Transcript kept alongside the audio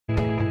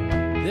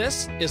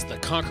This is the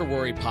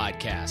ConquerWorry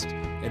podcast,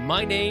 and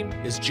my name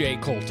is Jay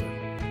Coulter.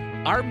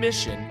 Our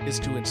mission is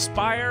to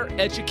inspire,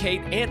 educate,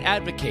 and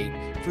advocate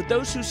for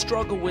those who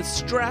struggle with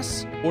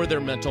stress or their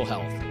mental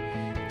health.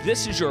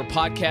 This is your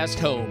podcast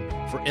home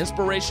for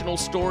inspirational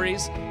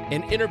stories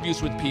and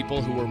interviews with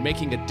people who are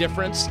making a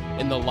difference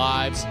in the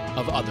lives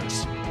of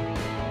others.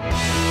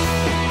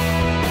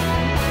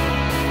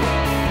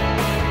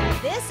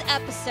 This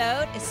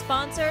episode is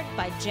sponsored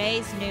by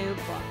Jay's new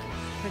book,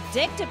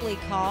 predictably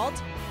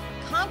called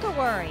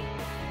ConquerWorry: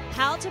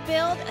 How to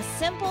Build a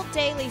Simple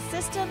Daily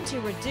System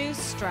to Reduce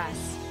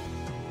Stress.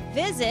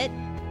 Visit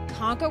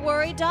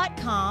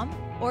ConquerWorry.com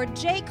or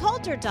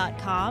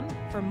jcoulter.com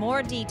for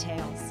more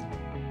details.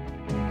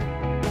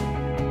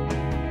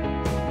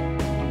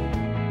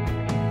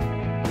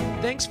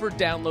 Thanks for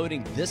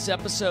downloading this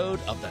episode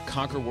of the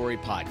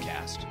ConquerWorry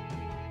podcast.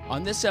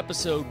 On this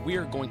episode, we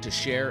are going to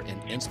share an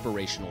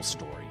inspirational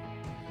story.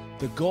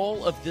 The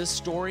goal of this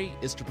story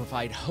is to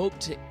provide hope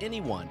to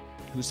anyone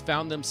who's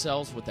found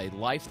themselves with a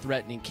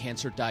life-threatening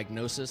cancer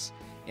diagnosis,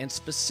 and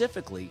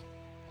specifically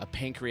a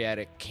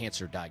pancreatic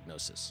cancer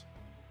diagnosis.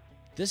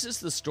 This is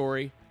the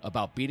story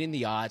about beating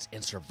the odds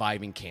and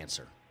surviving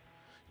cancer.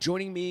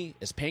 Joining me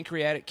is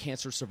pancreatic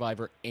cancer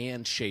survivor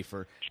Anne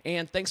Shafer.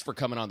 Anne, thanks for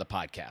coming on the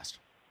podcast.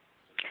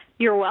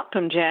 You're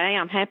welcome, Jay.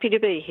 I'm happy to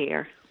be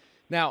here.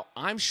 Now,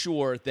 I'm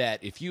sure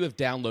that if you have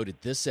downloaded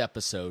this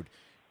episode,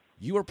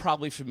 you are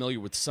probably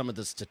familiar with some of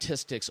the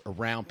statistics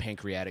around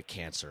pancreatic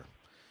cancer.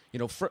 You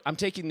know, I'm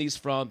taking these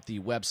from the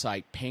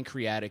website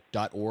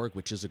pancreatic.org,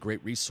 which is a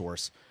great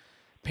resource.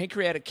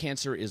 Pancreatic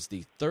cancer is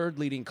the third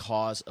leading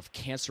cause of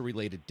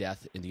cancer-related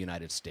death in the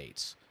United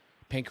States.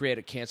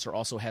 Pancreatic cancer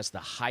also has the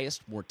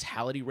highest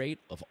mortality rate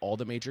of all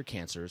the major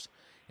cancers,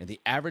 and the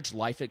average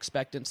life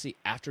expectancy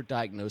after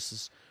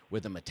diagnosis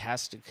with a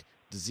metastatic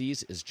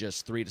disease is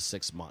just 3 to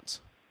 6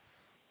 months.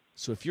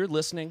 So if you're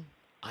listening,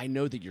 I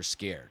know that you're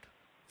scared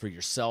for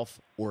yourself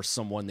or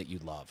someone that you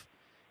love.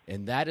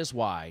 And that is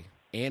why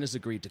Anne has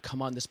agreed to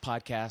come on this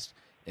podcast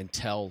and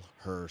tell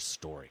her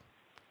story.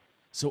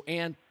 So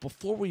Anne,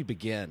 before we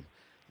begin,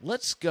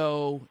 let's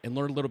go and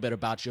learn a little bit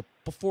about you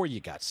before you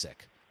got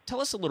sick.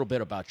 Tell us a little bit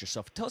about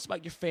yourself. Tell us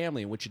about your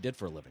family and what you did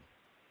for a living.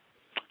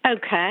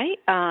 Okay.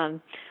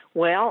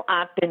 Well,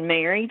 I've been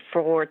married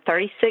for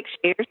 36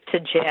 years to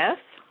Jeff,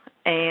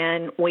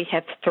 and we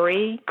have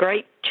 3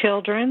 great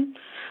children,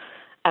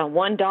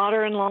 1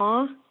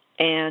 daughter-in-law,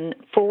 and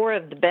 4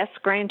 of the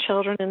best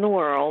grandchildren in the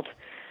world.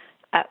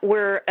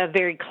 We're a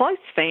very close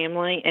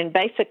family, and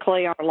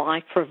basically our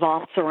life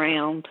revolves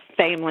around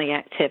family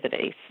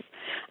activities.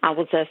 I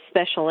was a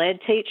special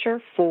ed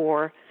teacher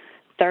for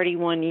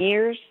 31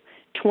 years,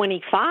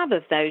 25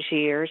 of those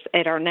years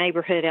at our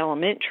neighborhood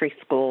elementary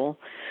school.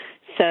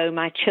 So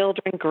my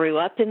children grew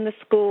up in the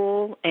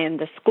school, and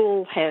the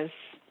school has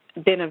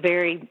been a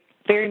very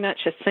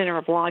much a center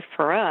of life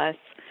for us.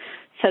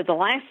 So the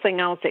last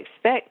thing I was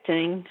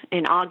expecting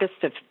in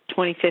August of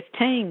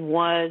 2015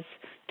 was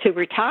to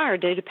retire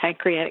due to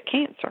pancreatic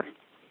cancer.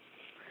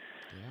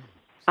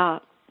 Yeah.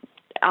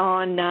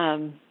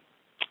 On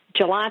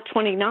July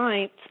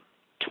 29th,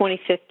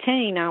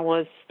 2015, I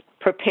was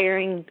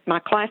preparing my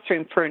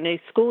classroom for a new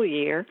school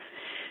year.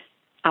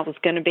 I was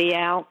going to be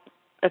out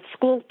of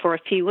school for a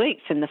few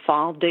weeks in the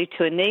fall due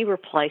to a knee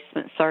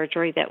replacement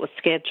surgery that was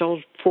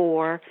scheduled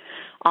for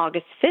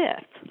August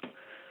 5th.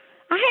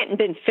 I hadn't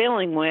been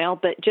feeling well,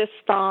 but just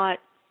thought,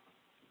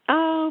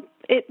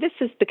 this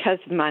is because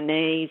of my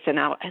knees, and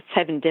I was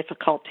having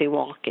difficulty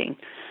walking.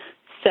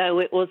 So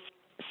it was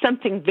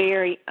something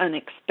very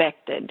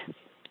unexpected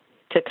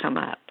to come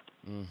up.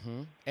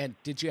 Mm-hmm. And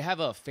did you have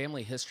a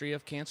family history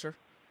of cancer?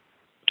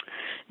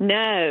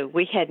 No,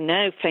 we had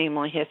no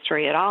family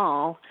history at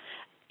all,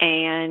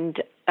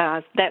 and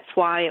that's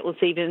why it was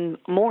even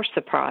more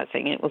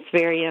surprising. It was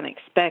very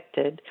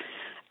unexpected.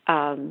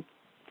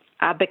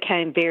 I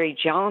became very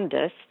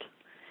jaundiced,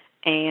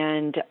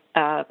 and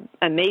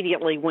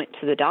immediately went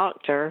to the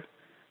doctor,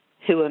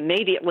 who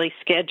immediately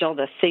scheduled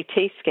a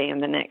CT scan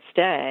the next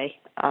day.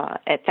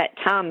 At that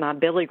time, my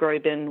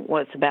bilirubin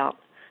was about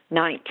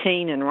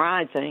 19 and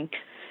rising,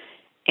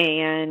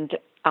 and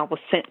I was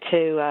sent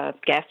to a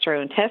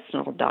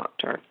gastrointestinal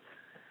doctor.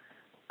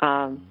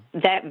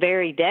 That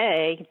very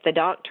day, the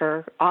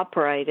doctor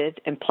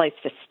operated and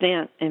placed a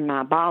stent in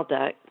my bile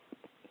duct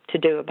to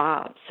do a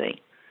biopsy.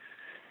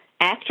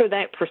 After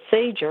that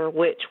procedure,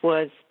 which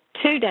was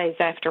 2 days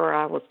after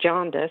I was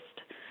jaundiced,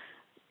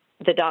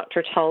 the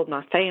doctor told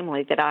my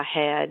family that I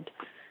had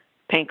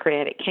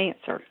pancreatic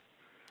cancer.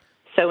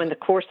 So in the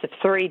course of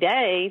 3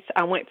 days,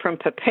 I went from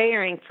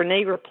preparing for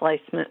knee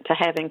replacement to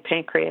having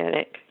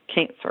pancreatic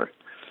cancer.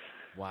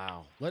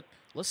 Wow.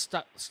 Let's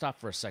stop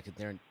for a second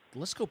there, and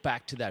let's go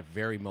back to that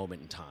very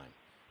moment in time,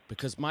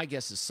 because my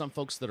guess is some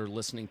folks that are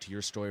listening to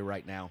your story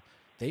right now,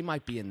 they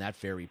might be in that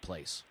very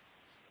place.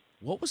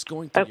 What was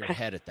going through your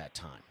head at that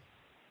time?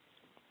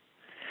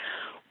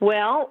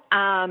 Well,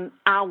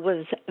 I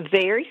was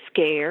very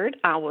scared.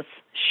 I was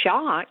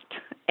shocked,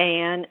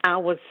 and I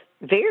was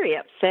very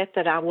upset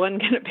that I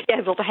wasn't going to be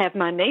able to have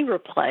my knee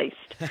replaced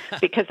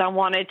because I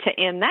wanted to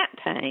end that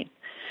pain.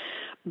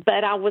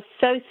 But I was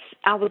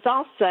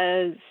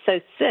also so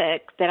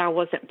sick that I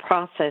wasn't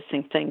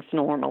processing things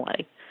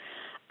normally.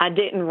 I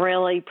didn't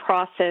really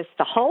process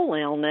the whole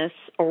illness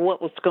or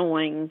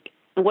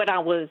what I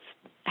was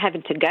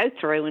having to go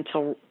through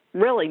until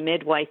really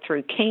midway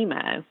through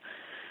chemo.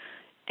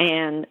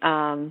 And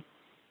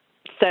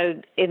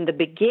so in the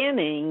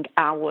beginning,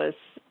 I was,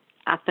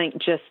 I think,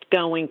 just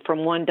going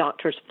from one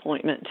doctor's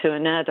appointment to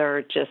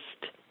another, just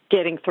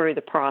getting through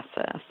the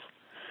process.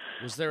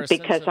 Was there a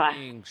sense of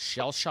being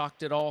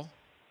shell-shocked at all?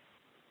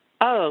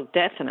 Oh,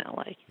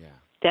 definitely. Yeah.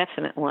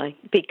 Definitely.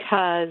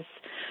 Because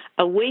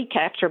a week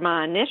after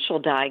my initial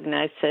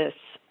diagnosis,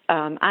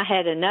 I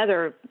had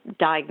another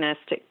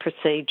diagnostic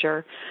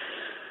procedure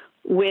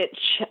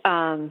which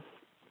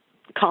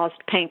caused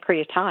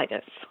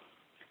pancreatitis.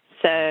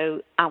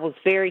 So I was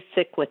very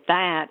sick with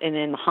that and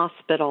in the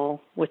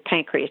hospital with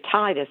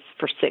pancreatitis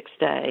for 6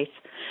 days.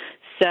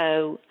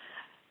 So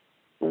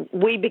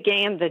we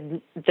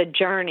began the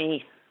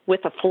journey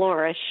with a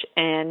flourish,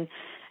 and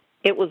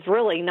it was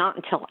really not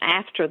until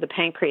after the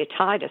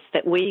pancreatitis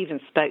that we even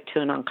spoke to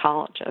an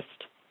oncologist.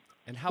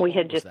 And how long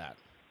was that?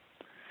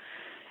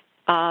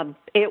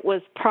 It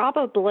was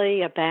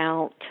probably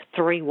about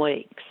 3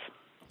 weeks.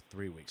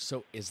 3 weeks.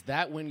 So is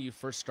that when you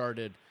first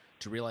started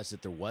to realize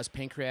that there was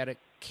pancreatic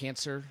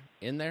cancer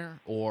in there,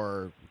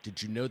 or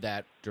did you know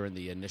that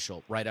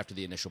right after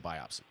the initial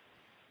biopsy?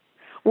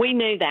 We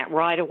knew that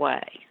right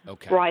away,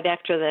 right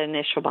after the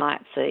initial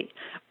biopsy.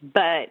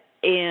 But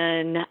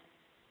in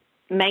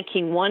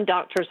making one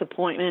doctor's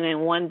appointment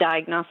and one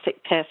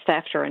diagnostic test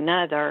after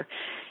another,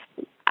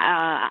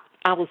 I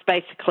was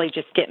basically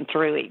just getting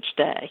through each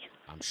day.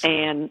 I'm sure.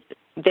 And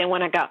then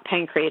when I got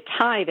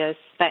pancreatitis,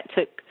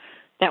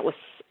 that was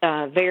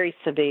very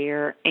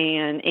severe.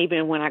 And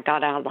even when I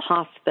got out of the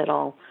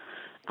hospital,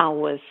 I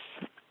was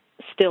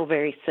still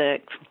very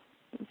sick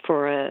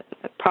for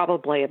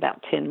probably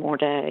about 10 more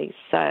days.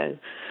 So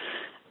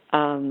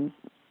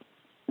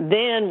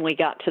then we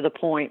got to the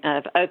point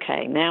of,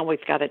 okay, now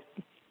we've got to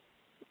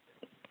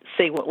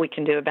see what we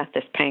can do about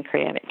this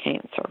pancreatic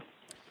cancer.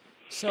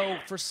 So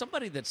for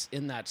somebody that's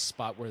in that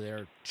spot where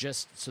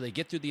they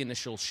get through the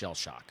initial shell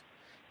shock,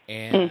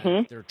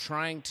 and they're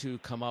trying to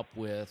come up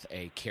with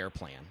a care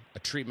plan, a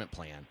treatment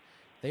plan,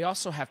 they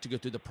also have to go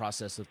through the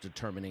process of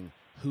determining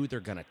who they're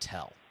going to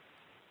tell.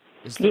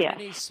 Is there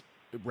any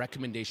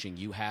recommendation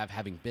you have,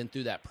 having been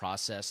through that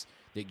process,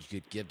 that you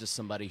could give to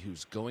somebody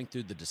who's going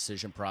through the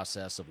decision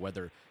process of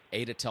whether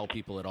A, to tell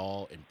people at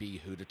all, and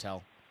B, who to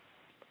tell?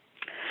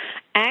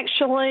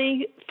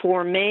 Actually,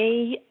 for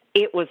me,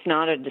 it was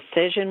not a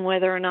decision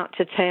whether or not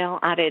to tell.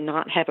 I did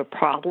not have a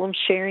problem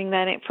sharing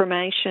that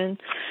information.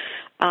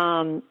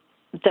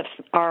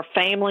 Our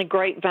family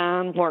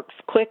grapevine works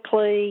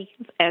quickly,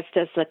 as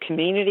does the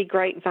community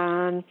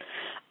grapevine.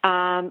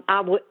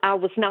 I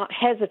was not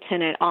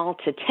hesitant at all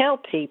to tell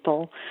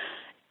people,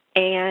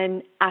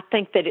 and I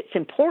think that it's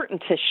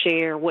important to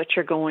share what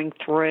you're going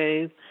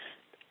through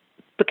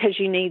because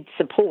you need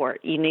support.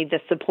 You need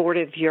the support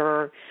of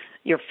your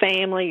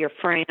family, your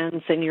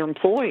friends, and your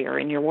employer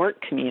and your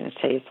work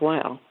community as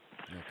well.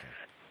 Okay.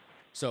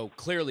 So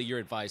clearly your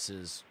advice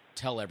is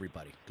tell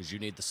everybody because you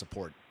need the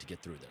support to get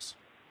through this.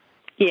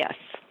 Yes,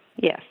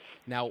 yes.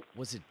 Now,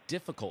 was it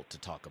difficult to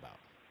talk about?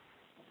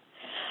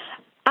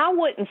 I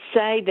wouldn't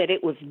say that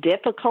it was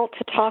difficult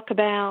to talk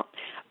about,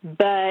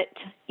 but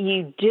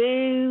you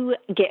do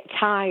get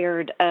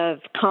tired of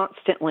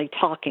constantly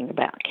talking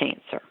about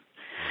cancer.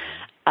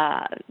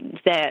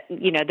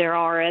 There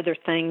are other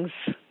things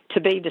to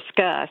be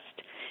discussed.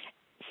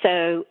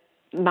 So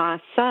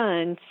my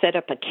son set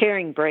up a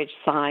Caring Bridge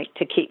site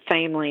to keep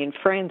family and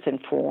friends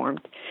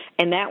informed,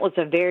 and that was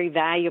a very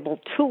valuable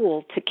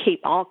tool to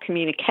keep all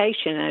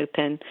communication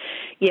open,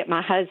 yet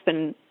my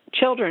husband,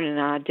 children, and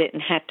I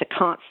didn't have to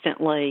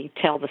constantly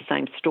tell the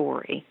same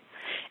story.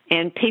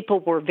 And people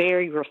were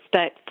very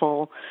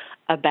respectful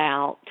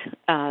about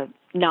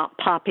not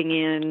popping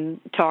in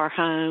to our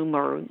home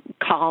or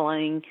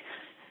calling.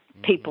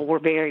 People were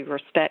very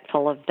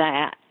respectful of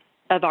that,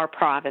 of our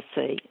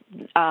privacy.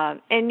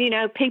 And,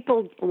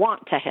 people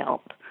want to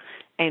help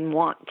and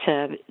want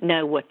to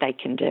know what they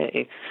can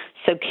do.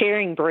 So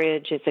Caring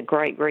Bridge is a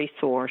great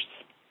resource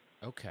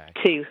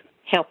to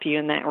help you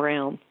in that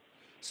realm.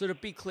 So to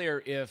be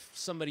clear, if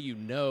somebody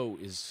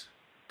is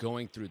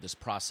going through this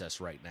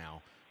process right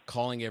now,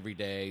 calling every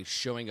day,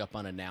 showing up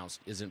unannounced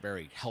isn't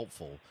very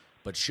helpful,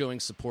 but showing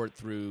support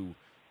through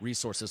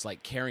resources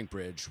like Caring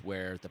Bridge,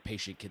 where the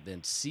patient can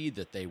then see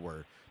that they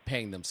were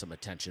paying them some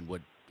attention,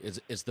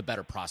 is the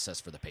better process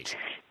for the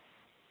patient.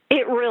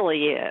 It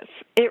really is.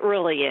 It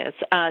really is.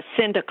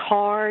 Send a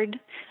card.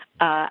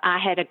 I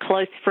had a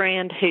close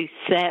friend who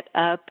set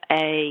up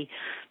a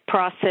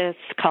process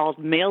called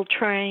Meal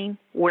Train,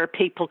 where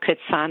people could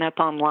sign up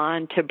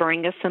online to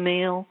bring us a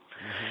meal.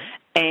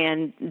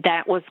 And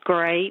that was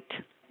great.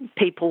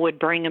 People would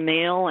bring a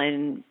meal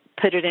and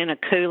put it in a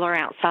cooler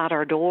outside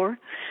our door.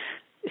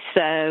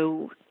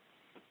 So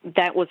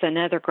that was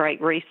another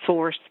great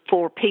resource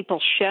for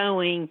people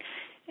showing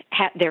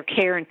their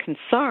care and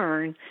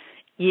concern,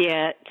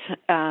 yet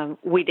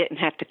we didn't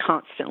have to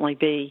constantly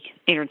be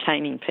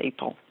entertaining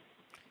people.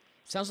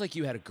 Sounds like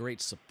you had a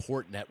great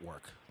support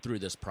network through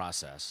this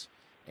process.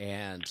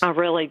 And I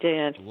really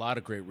did. A lot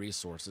of great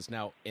resources.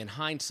 Now, in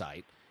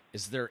hindsight,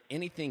 is there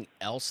anything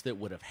else that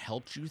would have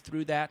helped you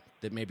through that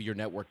maybe your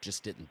network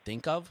just didn't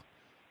think of?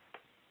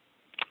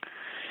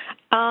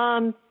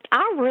 I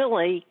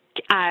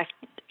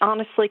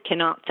honestly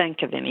cannot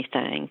think of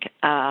anything.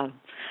 I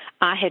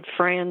had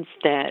friends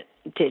that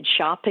did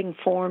shopping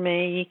for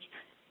me.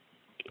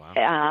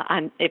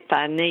 Wow. If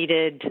I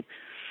needed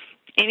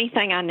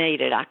anything I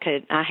needed,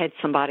 I had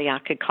somebody I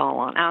could call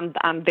on.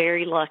 I'm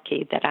very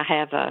lucky that I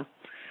have a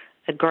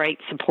great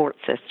support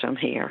system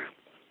here.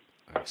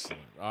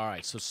 Excellent. All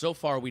right. So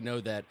far we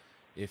know that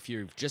if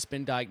you've just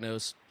been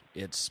diagnosed,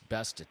 it's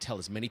best to tell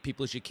as many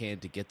people as you can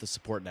to get the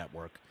support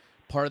network.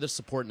 Part of the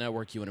support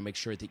network, you want to make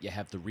sure that you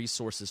have the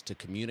resources to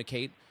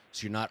communicate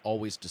so you're not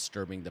always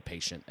disturbing the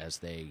patient as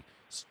they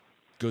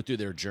go through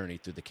their journey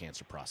through the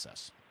cancer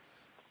process.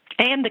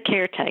 And the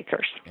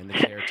caretakers.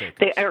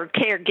 Or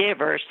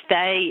caregivers,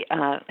 they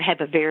have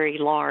a very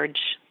large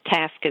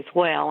task as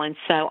well. And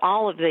so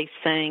all of these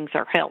things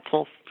are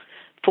helpful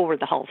for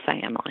the whole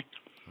family.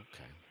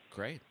 Okay,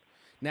 great.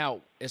 Now,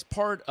 as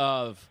part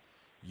of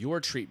your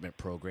treatment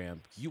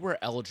program, you were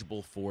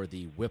eligible for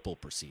the Whipple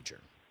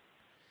procedure.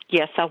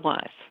 Yes, I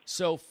was.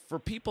 So for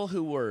people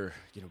who were,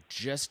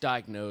 just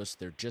diagnosed,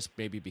 they're just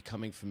maybe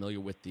becoming familiar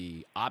with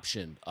the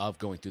option of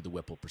going through the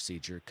Whipple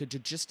procedure, could you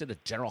just at a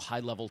general high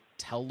level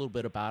tell a little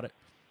bit about it?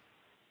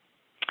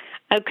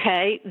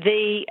 Okay.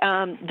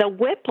 The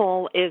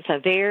Whipple is a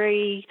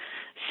very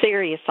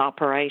serious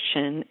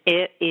operation.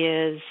 It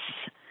is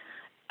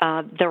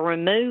the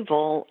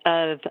removal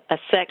of a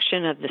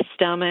section of the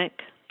stomach,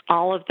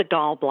 all of the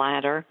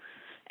gallbladder,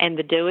 and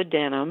the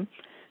duodenum,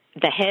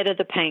 the head of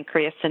the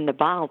pancreas, and the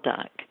bile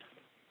duct.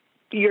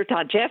 Your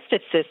digestive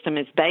system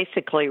is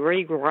basically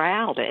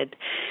rerouted,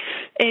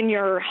 and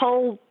your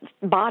whole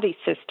body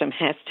system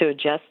has to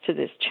adjust to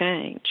this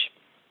change.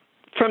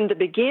 From the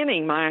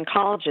beginning, my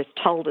oncologist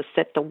told us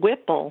that the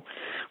Whipple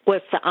was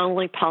the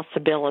only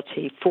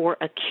possibility for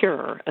a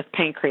cure of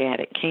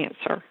pancreatic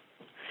cancer.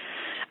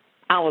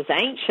 I was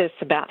anxious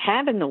about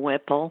having the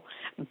Whipple,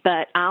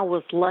 but I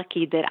was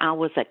lucky that I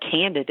was a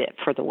candidate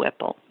for the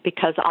Whipple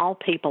because all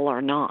people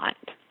are not.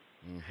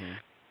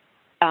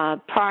 Mm-hmm.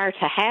 Prior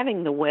to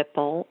having the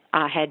Whipple,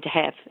 I had to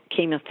have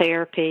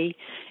chemotherapy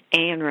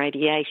and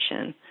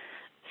radiation.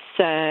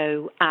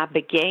 So I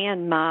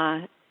began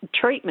my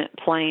treatment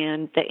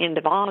plan the end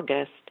of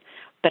August,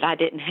 but I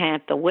didn't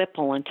have the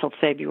Whipple until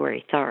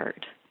February 3rd.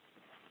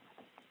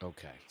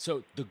 Okay.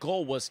 So the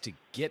goal was to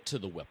get to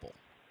the Whipple.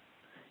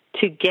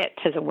 To get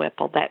to the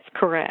Whipple, that's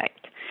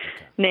correct.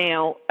 Okay.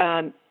 Now,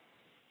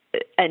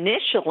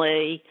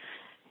 initially,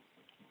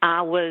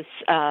 I was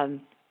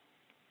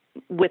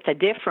with a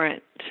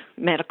different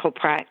medical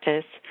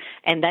practice,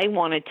 and they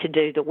wanted to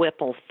do the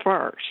Whipple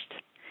first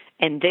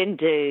and then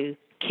do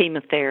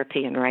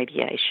chemotherapy and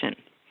radiation.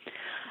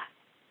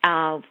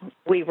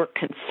 We were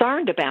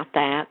concerned about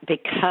that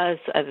because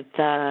of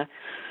the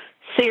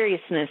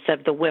seriousness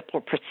of the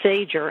Whipple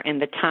procedure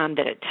and the time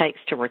that it takes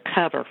to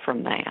recover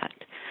from that.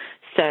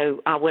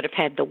 So I would have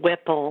had the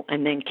Whipple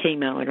and then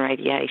chemo and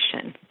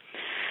radiation.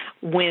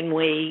 When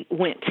we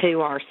went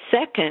to our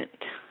second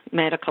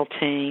medical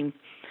team,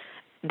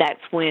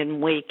 that's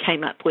when we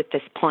came up with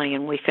this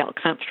plan we felt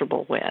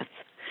comfortable with.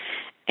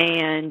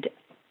 And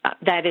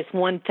that is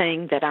one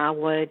thing that I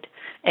would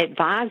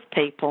advise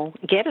people,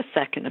 get a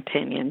second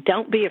opinion.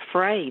 Don't be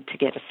afraid to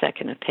get a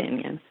second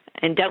opinion.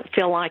 And don't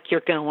feel like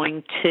you're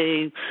going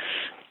to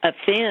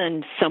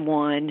offend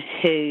someone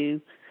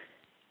who,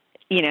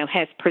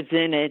 has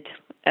presented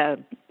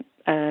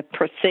a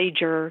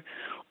procedure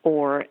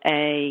or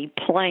a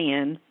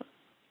plan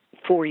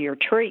for your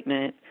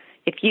treatment.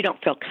 If you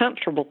don't feel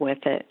comfortable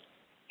with it,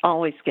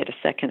 always get a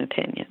second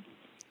opinion.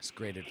 That's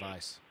great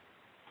advice.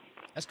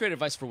 That's great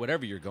advice for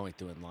whatever you're going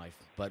through in life.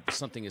 But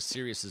something as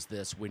serious as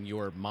this, when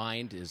your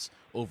mind is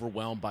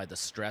overwhelmed by the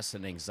stress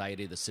and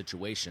anxiety of the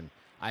situation,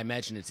 I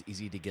imagine it's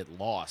easy to get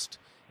lost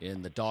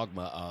in the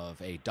dogma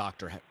of a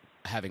doctor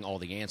having all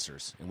the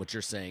answers. And what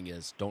you're saying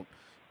is don't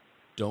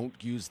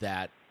use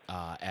that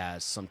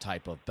as some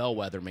type of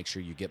bellwether. Make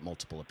sure you get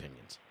multiple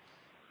opinions.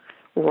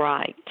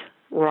 Right.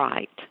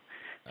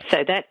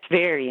 So that's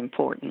very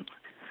important.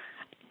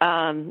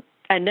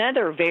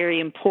 Another very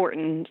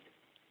important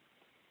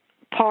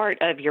part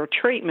of your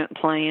treatment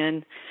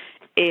plan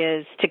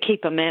is to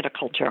keep a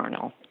medical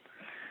journal.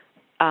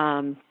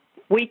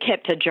 We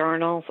kept a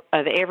journal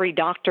of every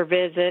doctor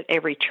visit,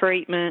 every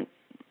treatment,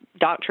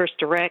 doctor's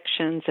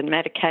directions and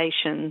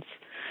medications.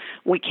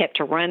 We kept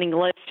a running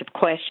list of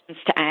questions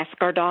to ask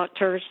our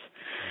doctors.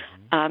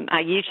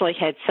 I usually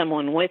had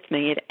someone with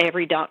me at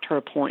every doctor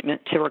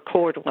appointment to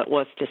record what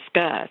was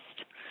discussed.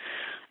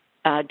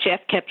 Jeff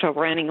kept a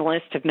running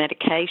list of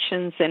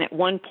medications, and at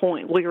one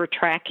point we were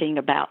tracking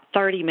about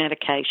 30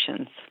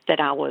 medications that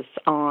I was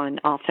on,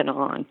 off and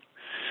on.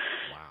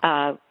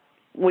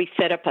 We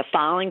set up a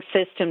filing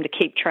system to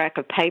keep track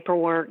of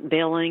paperwork,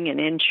 billing, and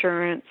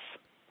insurance,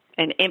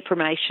 and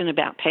information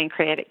about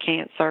pancreatic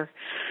cancer.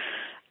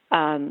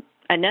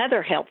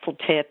 Another helpful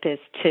tip is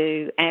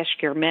to ask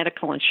your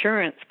medical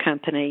insurance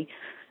company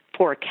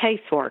for a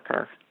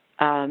caseworker.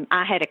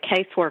 I had a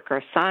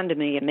caseworker assigned to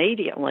me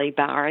immediately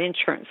by our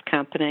insurance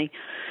company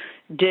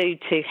due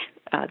to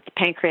the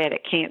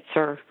pancreatic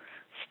cancer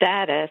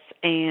status,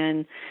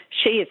 and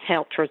she has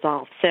helped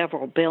resolve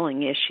several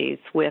billing issues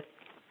with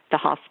the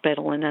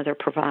hospital and other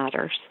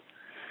providers.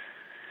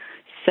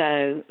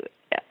 So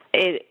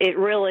it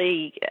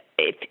really,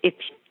 if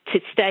to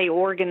stay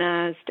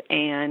organized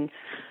and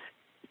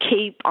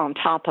keep on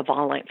top of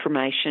all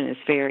information is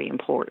very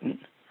important.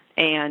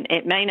 And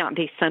it may not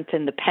be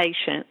something the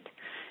patient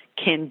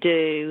can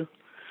do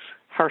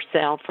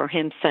herself or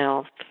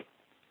himself.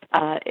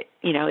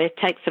 It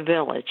takes a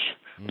village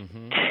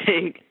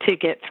to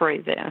get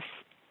through this.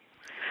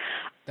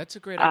 That's a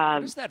great idea.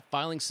 What does that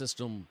filing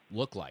system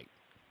look like?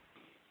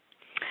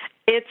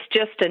 It's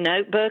just a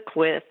notebook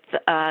with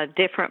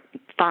different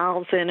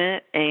files in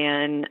it,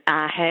 and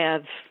I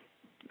have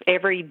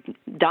every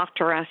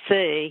doctor I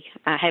see,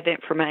 I have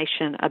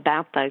information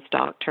about those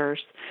doctors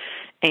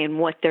and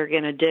what they're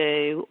going to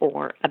do,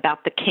 or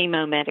about the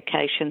chemo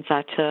medications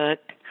I took,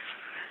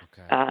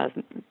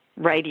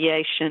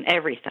 radiation,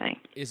 everything.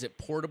 Is it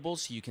portable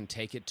so you can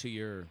take it to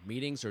your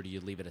meetings, or do you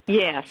leave it at the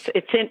Yes, house?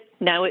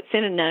 it's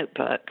in a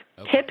notebook.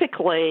 Okay.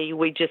 Typically,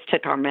 we just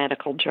took our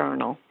medical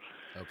journal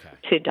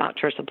to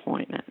doctor's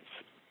appointments.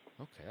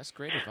 Okay, that's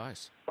great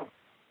advice.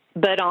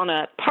 But on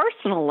a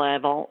personal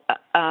level,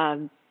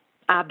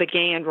 I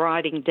began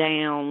writing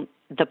down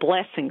the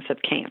blessings of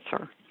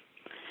cancer.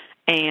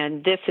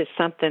 And this is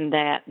something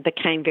that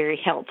became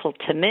very helpful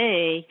to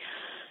me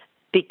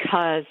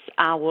because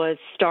I was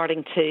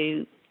starting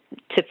to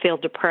feel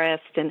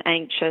depressed and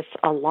anxious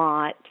a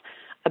lot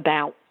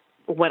about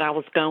what I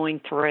was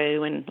going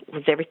through, and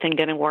was everything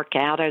going to work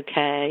out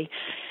okay.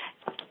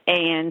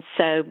 And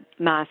so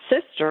my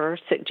sister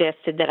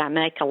suggested that I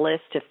make a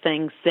list of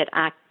things that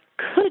I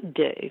could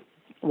do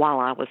while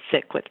I was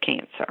sick with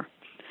cancer.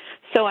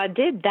 So I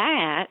did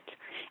that,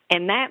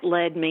 and that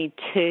led me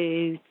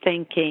to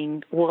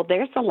thinking, well,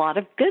 there's a lot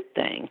of good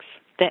things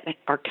that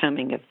are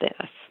coming of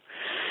this.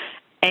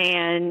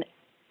 And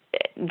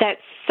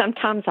that's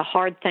sometimes a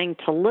hard thing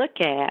to look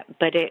at,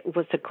 but it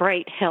was a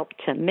great help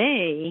to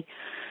me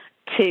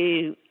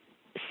to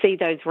see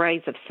those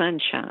rays of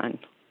sunshine,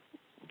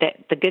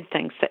 that the good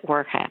things that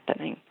were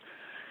happening.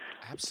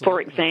 Absolutely.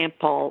 For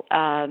example,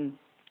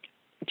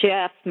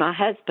 Jeff, my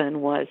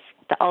husband, was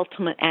the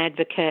ultimate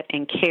advocate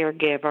and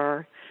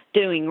caregiver,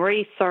 doing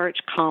research,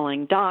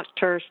 calling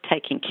doctors,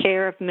 taking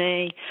care of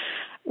me.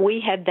 We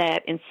had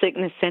that in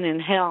sickness and in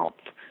health,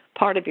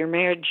 part of your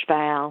marriage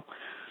vow,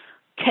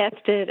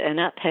 tested and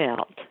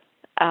upheld.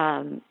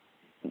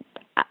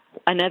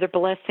 Another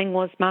blessing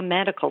was my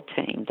medical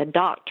team, the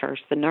doctors,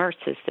 the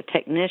nurses, the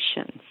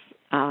technicians.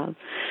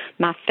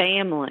 My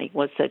family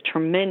was a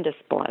tremendous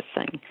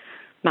blessing,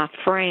 my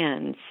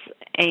friends,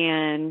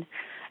 and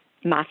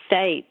my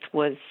faith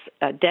was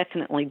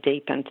definitely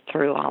deepened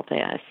through all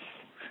this.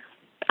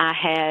 I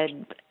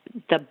had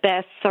the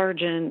best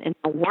surgeon in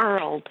the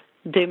world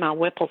do my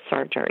Whipple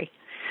surgery.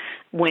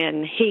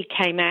 When he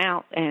came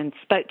out and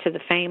spoke to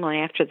the family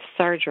after the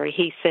surgery,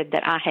 he said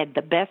that I had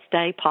the best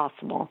day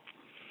possible,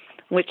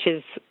 which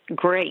is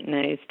great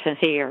news to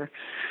hear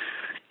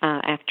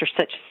after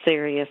such a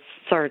serious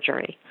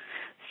surgery.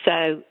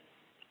 So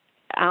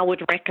I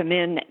would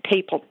recommend that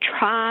people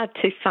try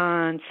to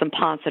find some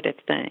positive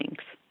things,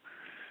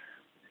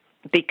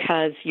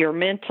 because your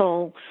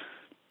mental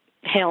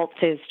health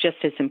is just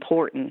as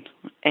important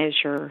as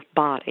your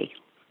body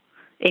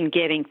in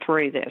getting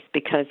through this,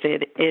 because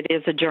it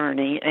is a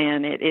journey,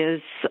 and it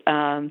is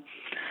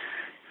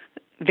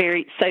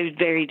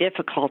very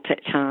difficult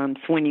at times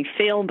when you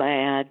feel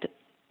bad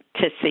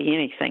to see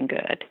anything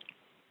good.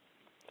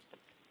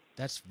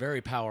 That's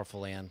very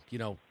powerful, Anne. You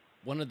know,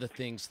 one of the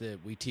things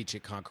that we teach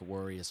at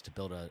ConquerWorry is to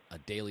build a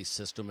daily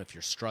system if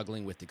you're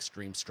struggling with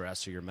extreme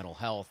stress or your mental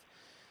health.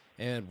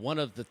 And one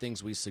of the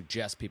things we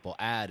suggest people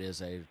add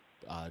is a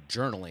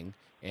journaling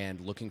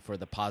and looking for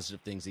the positive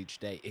things each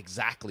day,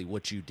 exactly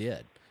what you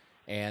did.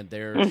 And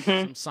there's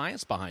some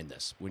science behind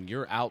this. When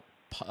you're out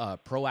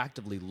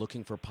proactively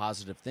looking for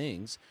positive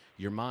things,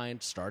 your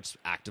mind starts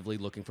actively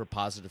looking for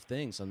positive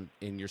things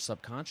in your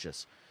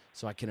subconscious.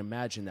 So I can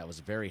imagine that was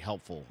very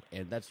helpful,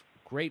 and that's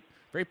great,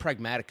 very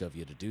pragmatic of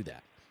you to do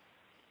that.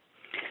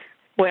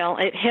 Well,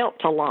 it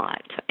helped a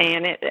lot,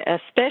 and it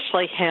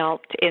especially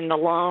helped in the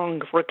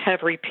long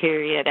recovery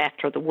period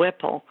after the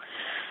Whipple.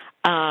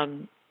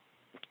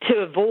 To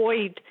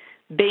avoid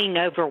being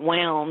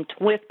overwhelmed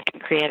with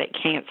pancreatic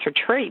cancer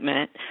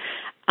treatment,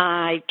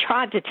 I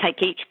tried to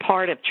take each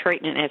part of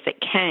treatment as it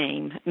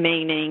came,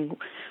 meaning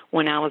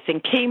when I was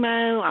in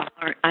chemo,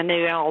 I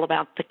knew all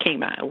about the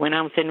chemo. When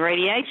I was in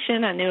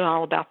radiation, I knew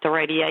all about the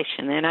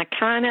radiation. And I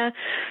kind of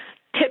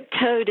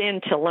tiptoed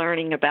into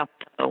learning about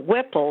the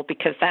Whipple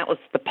because that was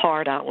the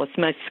part I was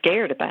most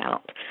scared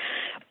about.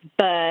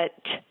 but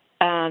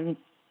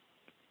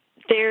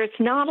there's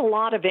not a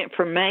lot of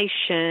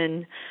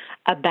information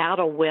about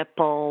a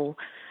Whipple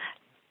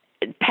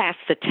past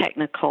the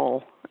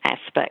technical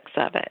aspects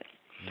of it.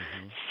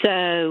 Mm-hmm.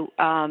 So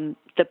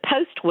the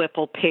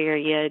post-Whipple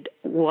period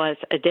was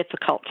a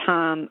difficult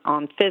time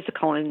on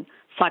physical and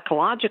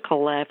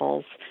psychological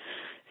levels,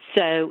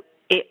 so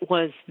it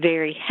was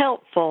very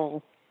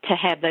helpful to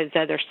have those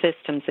other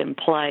systems in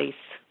place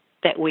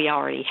that we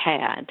already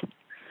had.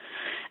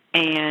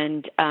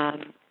 And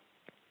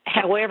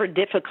however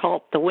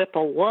difficult the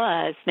Whipple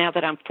was, now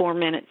that I'm 4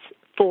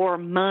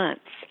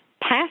 months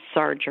past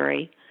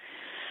surgery,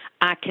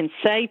 I can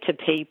say to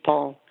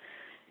people,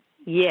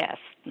 yes,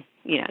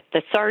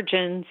 the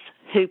surgeons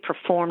who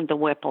performed the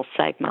Whipple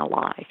saved my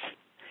life,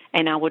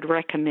 and I would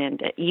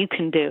recommend it. You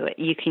can do it.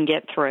 You can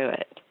get through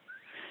it.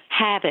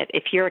 Have it.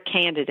 If you're a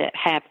candidate,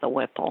 have the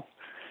Whipple,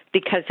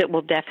 because it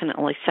will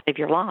definitely save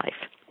your life.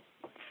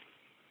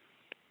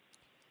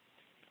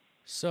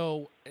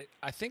 So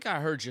I think I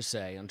heard you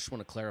say, I just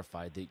want to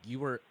clarify, that you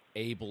were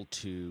able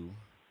to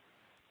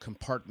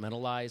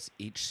compartmentalize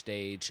each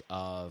stage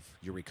of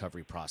your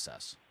recovery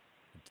process.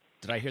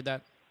 Did I hear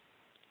that?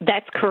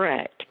 That's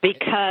correct,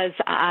 because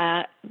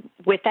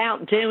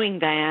without doing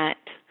that,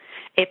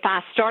 if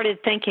I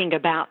started thinking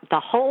about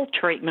the whole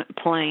treatment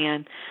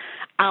plan,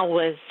 I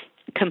was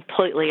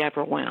completely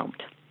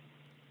overwhelmed.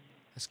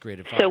 That's great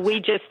advice. So we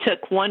just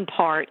took one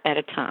part at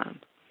a time.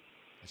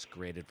 That's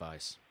great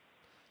advice.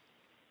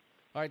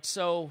 All right,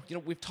 so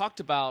we've talked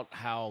about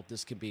how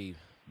this can be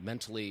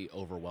mentally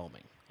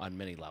overwhelming on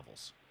many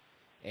levels.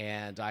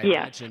 And I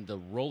imagine the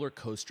roller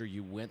coaster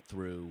you went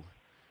through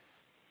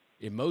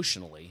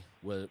emotionally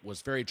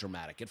was very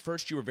dramatic. At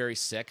first you were very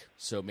sick,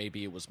 so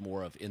maybe it was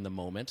more of in the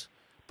moment.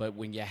 But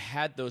when you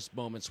had those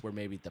moments where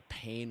maybe the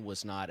pain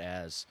was not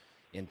as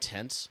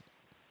intense,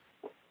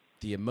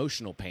 the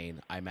emotional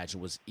pain, I imagine,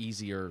 was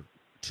easier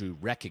to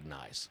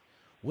recognize.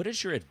 What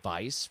is your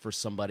advice for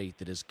somebody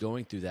that is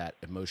going through that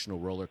emotional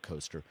roller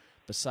coaster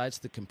besides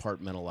the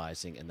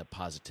compartmentalizing and the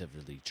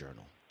positivity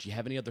journal? Do you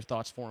have any other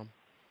thoughts for them?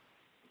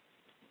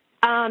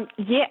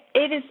 Yeah,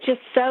 it is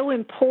just so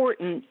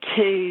important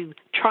to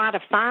try to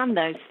find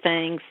those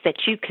things that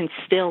you can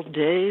still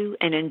do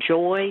and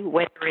enjoy,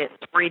 whether it's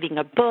reading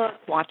a book,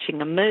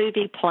 watching a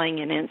movie, playing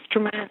an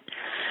instrument,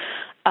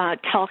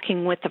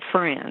 talking with a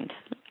friend.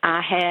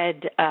 I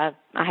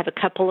have a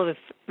couple of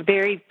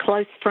very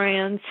close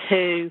friends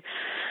who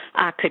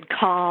I could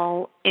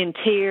call in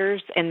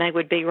tears, and they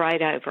would be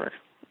right over.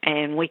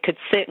 And we could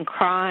sit and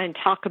cry and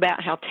talk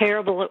about how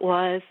terrible it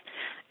was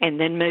and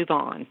then move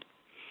on.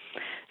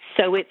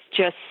 So it's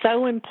just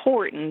so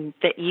important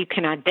that you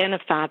can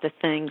identify the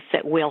things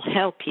that will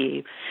help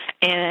you.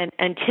 And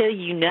until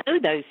you know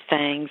those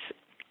things,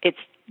 it's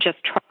just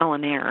trial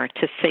and error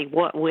to see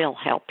what will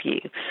help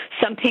you.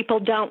 Some people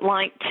don't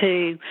like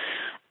to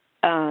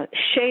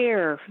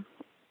share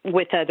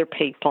with other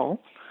people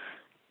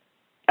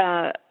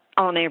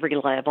on every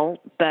level,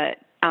 but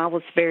I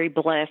was very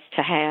blessed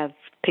to have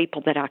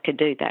people that I could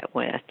do that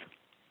with.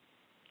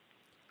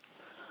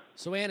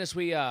 So, Anne, as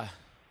we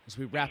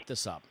wrap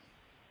this up,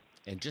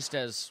 and just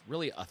as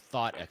really a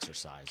thought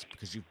exercise,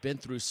 because you've been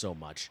through so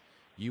much,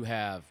 you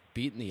have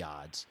beaten the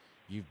odds,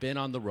 you've been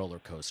on the roller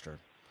coaster,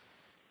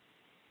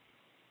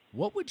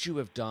 what would you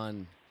have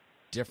done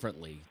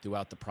differently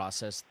throughout the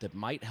process that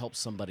might help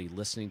somebody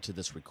listening to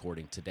this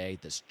recording today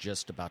that's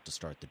just about to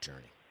start the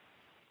journey?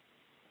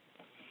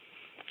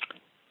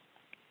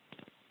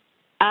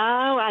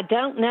 Oh, I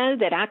don't know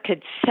that I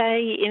could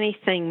say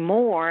anything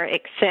more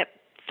except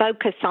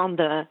focus on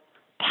the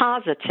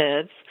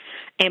positives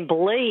and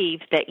believe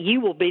that you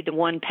will be the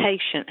one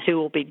patient who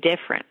will be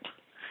different.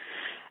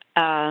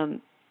 For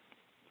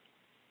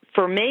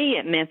me,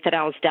 it meant that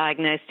I was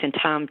diagnosed in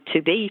time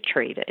to be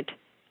treated,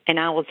 and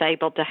I was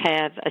able to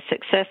have a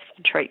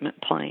successful treatment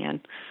plan.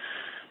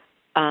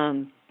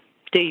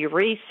 Do your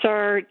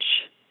research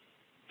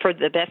for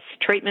the best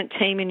treatment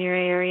team in your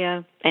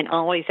area, and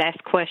always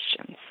ask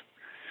questions.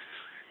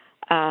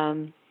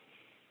 Try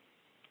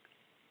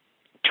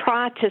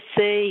to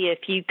see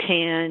if you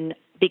can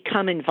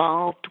become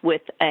involved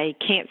with a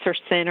cancer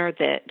center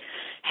that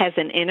has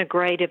an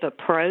integrative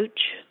approach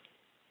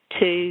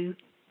to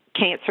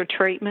cancer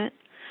treatment.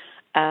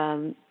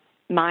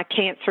 My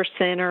cancer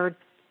center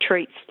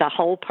treats the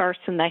whole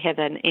person. They have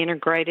an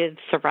integrated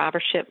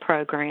survivorship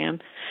program,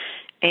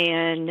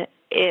 and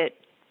it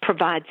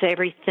provides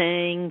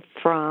everything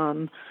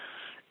from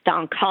the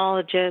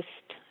oncologist,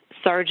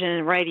 surgeon,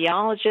 and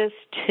radiologist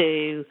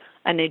to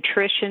a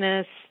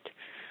nutritionist,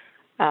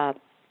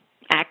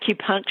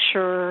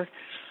 acupuncture,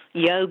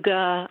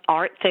 yoga,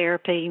 art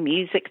therapy,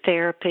 music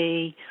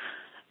therapy.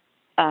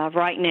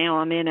 Right now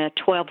I'm in a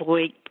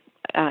 12-week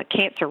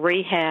cancer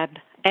rehab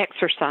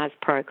exercise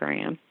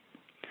program.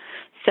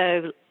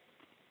 So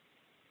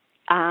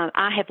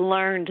I have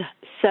learned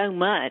so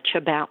much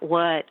about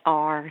what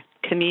our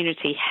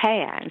community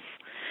has.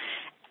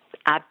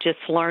 I've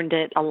just learned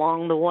it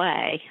along the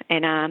way,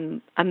 and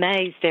I'm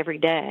amazed every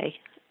day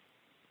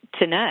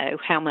to know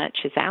how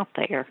much is out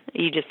there.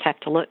 You just have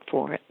to look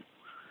for it.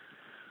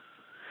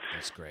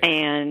 That's great.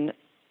 And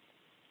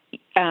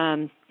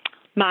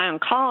my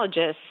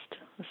oncologist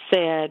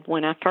said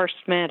when I first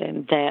met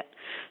him that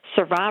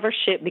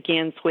survivorship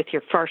begins with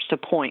your first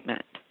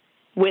appointment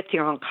with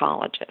your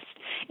oncologist,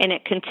 and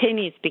it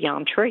continues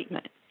beyond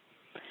treatment.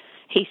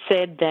 He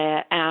said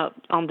that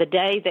on the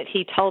day that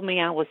he told me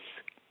I was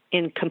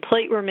in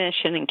complete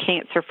remission and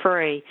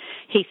cancer-free,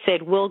 he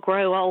said, we'll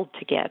grow old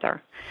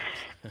together,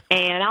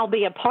 and I'll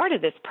be a part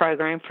of this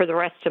program for the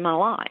rest of my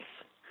life.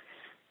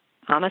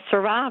 I'm a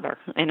survivor,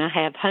 and I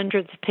have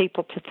hundreds of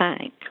people to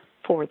thank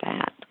for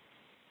that.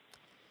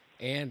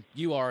 And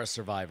you are a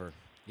survivor.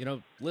 You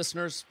know,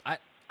 listeners, I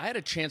had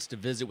a chance to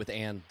visit with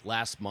Anne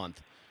last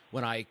month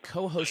when I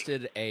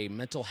co-hosted a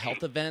mental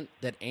health event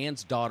that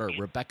Anne's daughter,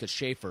 Rebecca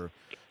Shafer,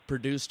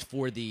 produced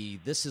for the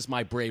This Is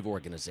My Brave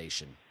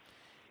organization.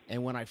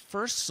 And when I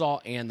first saw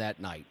Anne that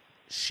night,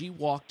 she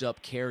walked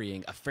up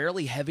carrying a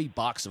fairly heavy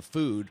box of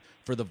food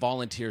for the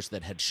volunteers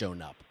that had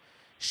shown up.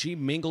 She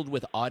mingled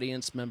with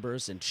audience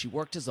members, and she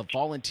worked as a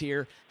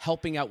volunteer,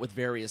 helping out with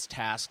various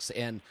tasks.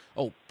 And,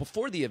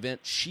 before the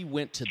event, she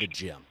went to the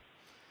gym.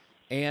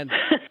 And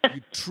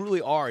you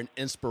truly are an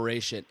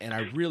inspiration, and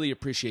I really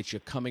appreciate you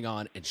coming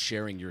on and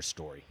sharing your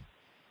story.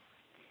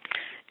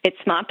 It's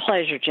my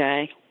pleasure,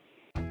 Jay.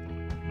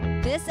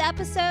 This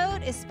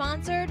episode is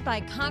sponsored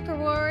by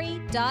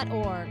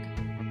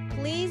ConquerWorry.org.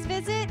 Please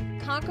visit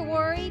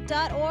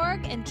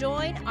ConquerWorry.org and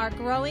join our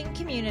growing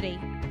community.